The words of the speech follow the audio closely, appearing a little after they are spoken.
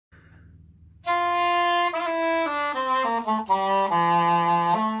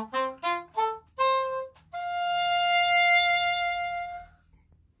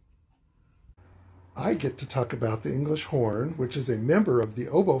I get to talk about the English horn, which is a member of the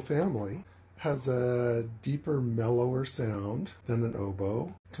oboe family. Has a deeper, mellower sound than an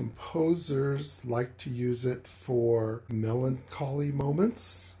oboe. Composers like to use it for melancholy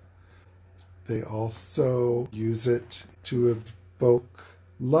moments. They also use it to evoke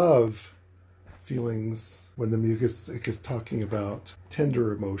love feelings when the music is talking about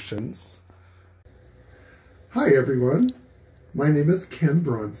tender emotions. Hi everyone, my name is Ken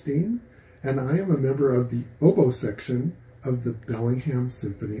Bronstein, and I am a member of the oboe section of the Bellingham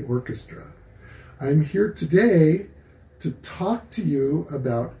Symphony Orchestra. I'm here today to talk to you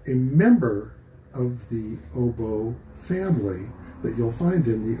about a member of the oboe family that you'll find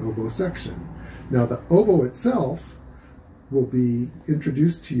in the oboe section. Now, the oboe itself will be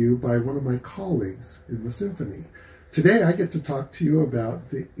introduced to you by one of my colleagues in the symphony. Today, I get to talk to you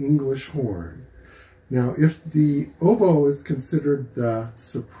about the English horn. Now, if the oboe is considered the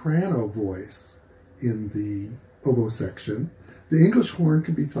soprano voice in the oboe section, the English horn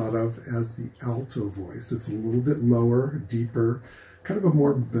can be thought of as the alto voice. It's a little bit lower, deeper, kind of a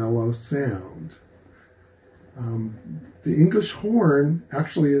more mellow sound. The English horn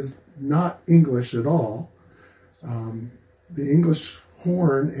actually is not English at all. The English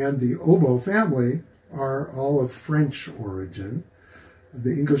horn and the oboe family are all of French origin.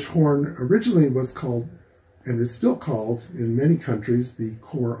 The English horn originally was called, and is still called in many countries, the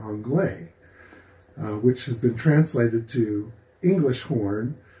cor anglais, which has been translated to English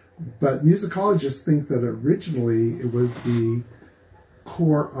horn, but musicologists think that originally it was the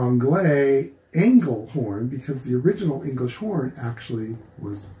cor anglais angle horn because the original English horn actually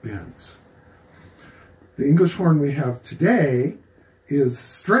was bent. The English horn we have today is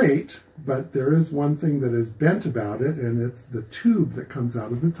straight, but there is one thing that is bent about it, and it's the tube that comes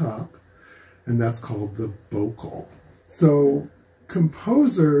out of the top, and that's called the bocal. So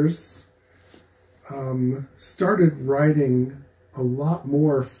composers started writing a lot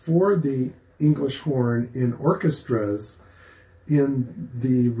more for the English horn in orchestras in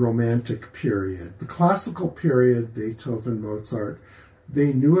the Romantic period. The classical period, Beethoven, Mozart,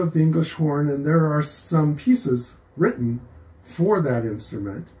 they knew of the English horn, and there are some pieces written for that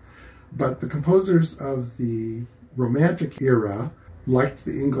instrument, but the composers of the Romantic era liked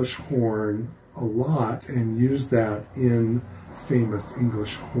the English horn a lot and used that in famous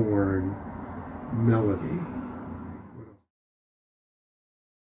English horn melody.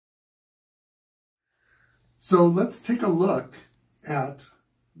 So let's take a look at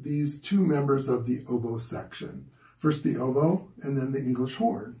these two members of the oboe section. First the oboe, and then the English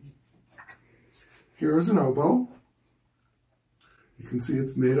horn. Here is an oboe. You can see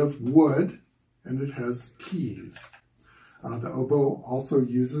it's made of wood, and it has keys. The oboe also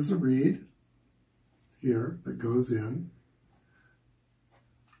uses a reed here that goes in,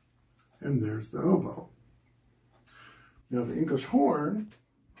 and there's the oboe. Now the English horn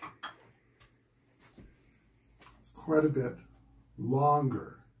is quite a bit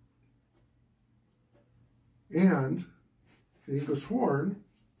longer, and the English horn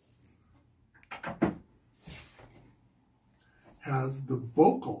has the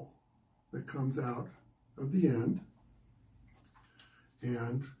bocal that comes out of the end,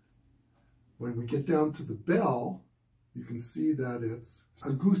 and when we get down to the bell, you can see that it's a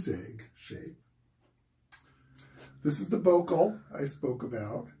goose egg shape. This is the bocal I spoke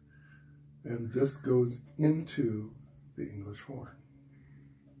about, and this goes into the English horn.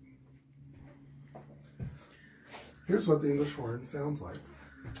 Here's what the English horn sounds like.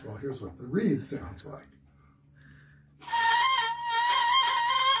 Well, here's what the reed sounds like.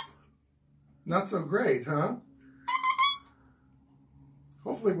 Not so great, huh?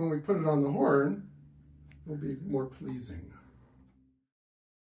 Hopefully when we put it on the horn, it'll be more pleasing.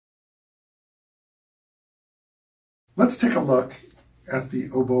 Let's take a look at the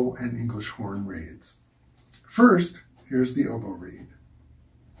oboe and English horn reeds. First, here's the oboe reed.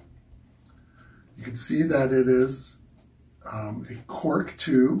 You can see that it is a cork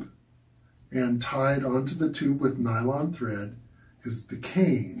tube, and tied onto the tube with nylon thread is the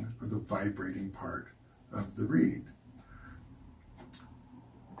cane, or the vibrating part of the reed.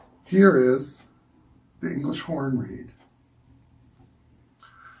 Here is the English horn reed.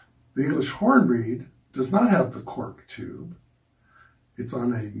 The English horn reed does not have the cork tube. It's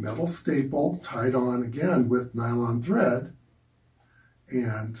on a metal staple tied on again with nylon thread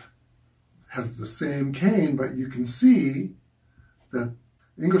and has the same cane, but you can see that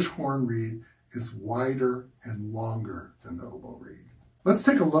English horn reed is wider and longer than the oboe reed. Let's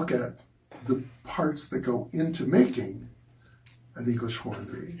take a look at the parts that go into making an English horn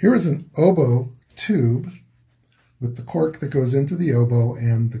reed. Here is an oboe tube with the cork that goes into the oboe,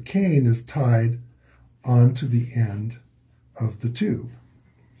 and the cane is tied onto the end of the tube.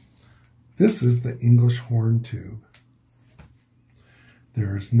 This is the English horn tube.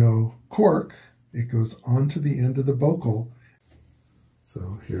 There is no cork. It goes onto the end of the bocal.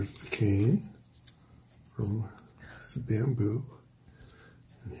 So here's the cane from the bamboo.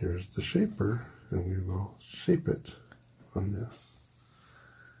 And here's the shaper, and we will shape it on this.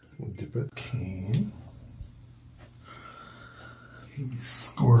 We'll dip it cane. We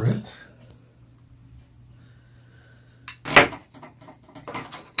score it.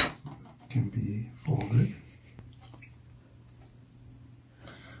 Can be folded,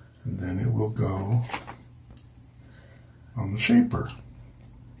 and then it will go on the shaper,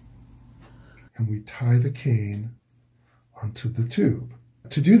 and we tie the cane onto the tube.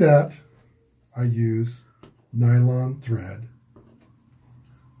 To do that, I use nylon thread.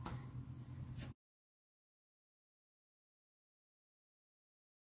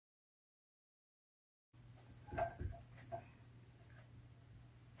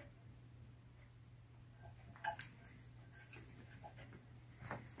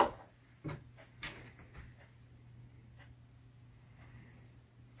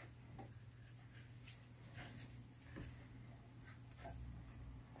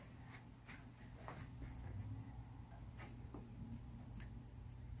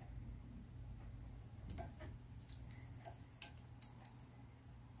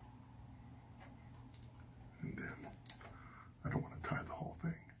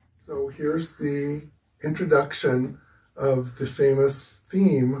 So here's the introduction of the famous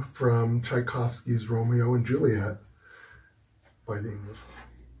theme from Tchaikovsky's Romeo and Juliet by the English.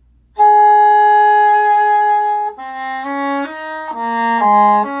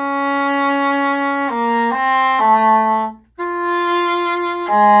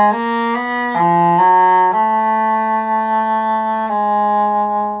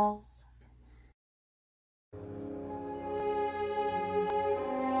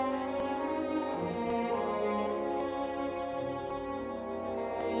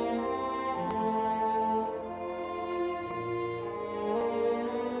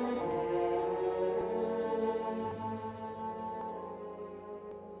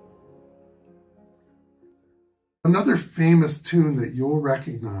 Another famous tune that you'll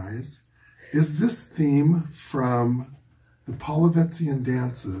recognize is this theme from the Polovetzian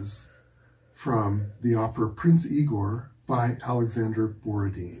dances from the opera Prince Igor by Alexander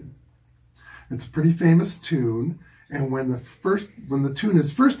Borodin. It's a pretty famous tune, and when the tune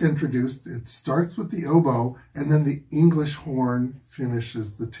is first introduced, it starts with the oboe, and then the English horn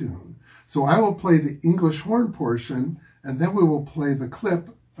finishes the tune. So I will play the English horn portion, and then we will play the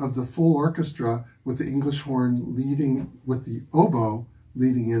clip of the full orchestra with the English horn leading, with the oboe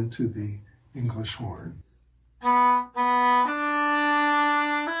leading into the English horn.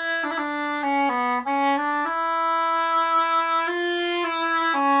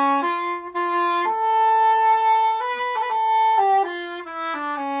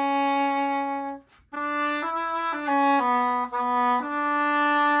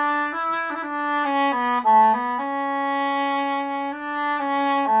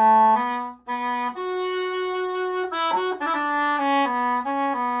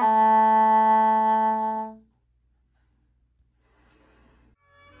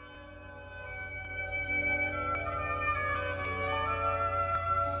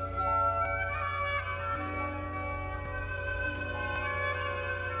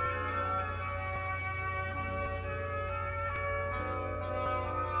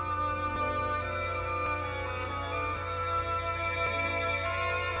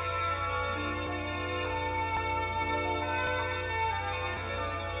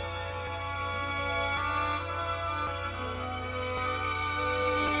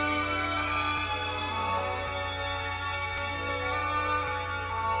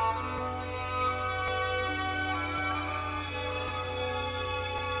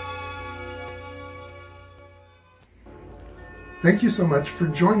 Thank you so much for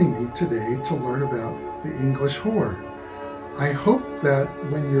joining me today to learn about the English horn. I hope that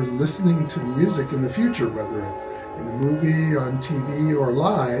when you're listening to music in the future, whether it's in a movie, on TV, or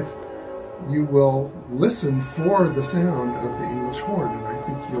live, you will listen for the sound of the English horn, and I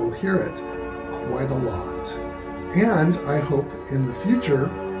think you'll hear it quite a lot. And I hope in the future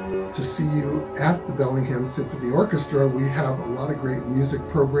to see you at the Bellingham Symphony Orchestra. We have a lot of great music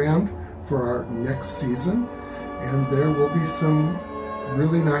programmed for our next season, and there will be some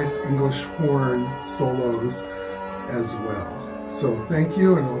really nice English horn solos as well. So thank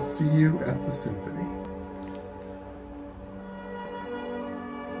you, and I'll see you at the symphony.